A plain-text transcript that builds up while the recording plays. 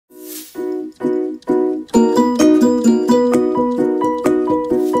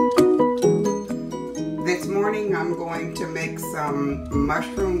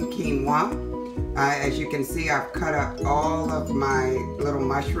mushroom quinoa. As you can see, I've cut up all of my little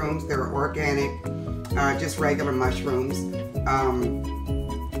mushrooms. They're organic, just regular mushrooms.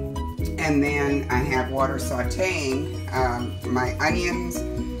 And then I have water sauteing my onions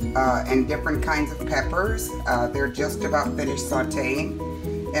and different kinds of peppers. They're just about finished sauteing.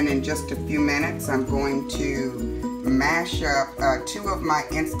 And in just a few minutes, I'm going to mash up 2 of my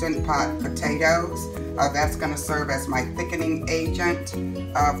Instant Pot potatoes. That's going to serve as my thickening agent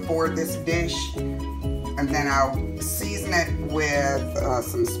for this dish. And then I'll season it with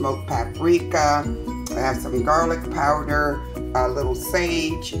some smoked paprika. I have some garlic powder, a little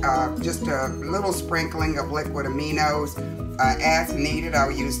sage, just a little sprinkling of liquid aminos. As needed,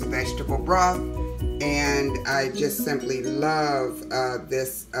 I'll use the vegetable broth. And I just simply love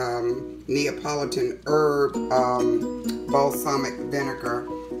this Neapolitan herb balsamic vinegar.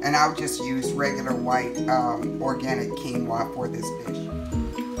 And I'll just use regular white organic quinoa for this dish.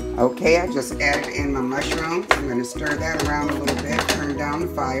 Okay, I just added in my mushrooms. I'm going to stir that around a little bit, turn down the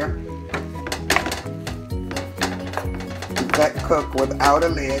fire. Let cook without a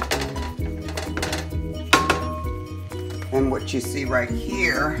lid. And what you see right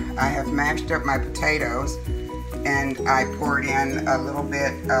here, I have mashed up my potatoes and I poured in a little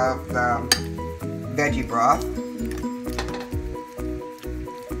bit of the veggie broth.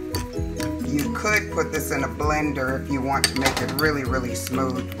 You could put this in a blender if you want to make it really, really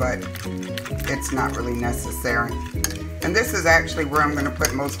smooth, but it's not really necessary. And this is actually where I'm going to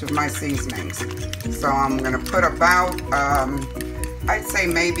put most of my seasonings. So I'm going to put about, I'd say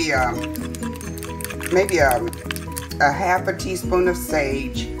maybe a half a teaspoon of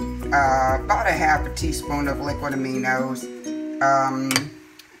sage, about a half a teaspoon of liquid aminos,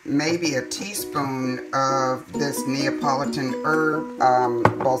 maybe a teaspoon of this Neapolitan herb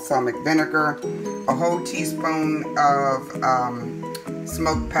balsamic vinegar, a whole teaspoon of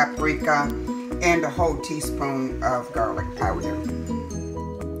smoked paprika, and a whole teaspoon of garlic powder.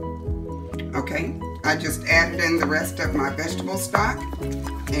 Okay, I just added in the rest of my vegetable stock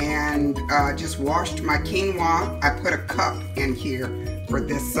and just washed my quinoa. I put a cup in here for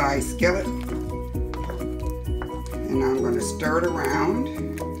this size skillet. And I'm going to stir it around.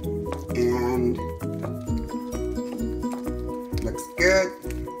 And looks good.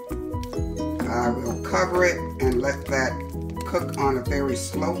 I will cover it and let that cook on a very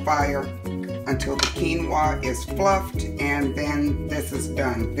slow fire until the quinoa is fluffed, and then this is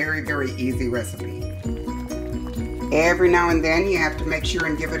done. Very, very easy recipe. Every now and then you have to make sure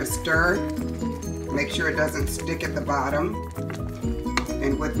and give it a stir. Make sure it doesn't stick at the bottom.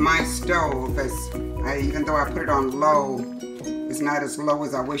 And with my stove, even though I put it on low, it's not as low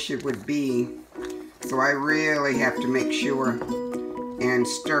as I wish it would be. So I really have to make sure and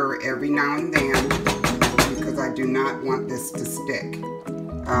stir every now and then because I do not want this to stick.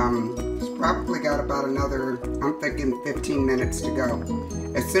 It's probably got about another, I'm thinking 15 minutes to go.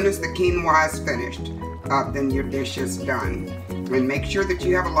 As soon as the quinoa is finished, then your dish is done. And make sure that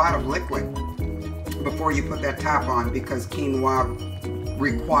you have a lot of liquid before you put that top on because quinoa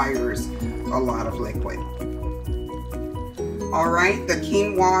requires a lot of liquid. Alright, the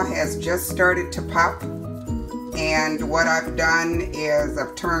quinoa has just started to pop, and what I've done is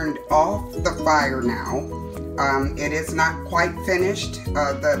I've turned off the fire now. It is not quite finished.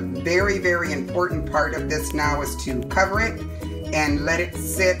 The very, very important part of this now is to cover it and let it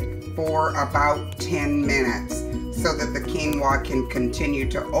sit for about 10 minutes so that the quinoa can continue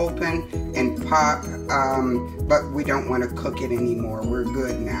to open and pop, but we don't want to cook it anymore. We're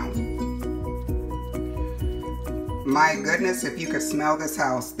good now. My goodness, if you could smell this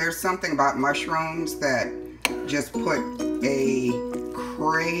house. There's something about mushrooms that just put a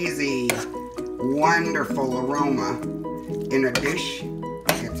crazy, wonderful aroma in a dish.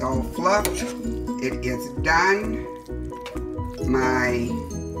 It's all fluffed. It is done. My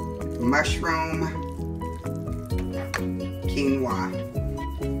mushroom quinoa.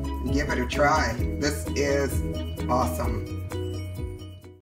 Give it a try. This is awesome.